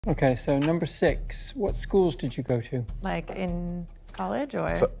Okay, so number 6. What schools did you go to? Like in college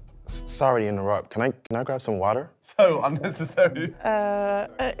or? Sorry to interrupt. Can I grab some water? So unnecessary. So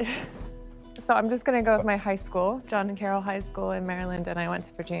I'm just gonna go with my high school, John and Carroll High School in Maryland, and I went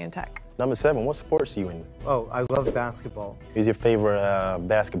to Virginia Tech. Number 7, what sports are you in? Oh, I love basketball. Who's your favorite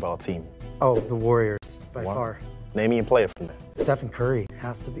basketball team? Oh, the Warriors, by far. Name me a player from there. Stephen Curry,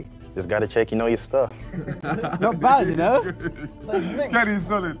 has to be. Just gotta check you know your stuff. Not bad, you know? Kenny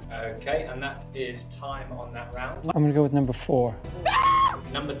solid. Okay, and that is time on that round. I'm gonna go with number 4.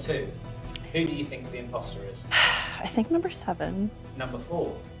 Number 2, who do you think the imposter is? I think number 7. Number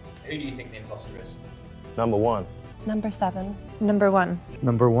 4, who do you think the imposter is? Number 1. Number 7. Number 1.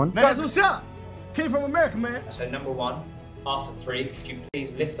 Number 1? Man, that's what's up. Came from America, man. So number 1, after 3, could you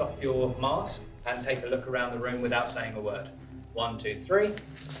please lift off your mask and take a look around the room without saying a word? 1, 2, 3.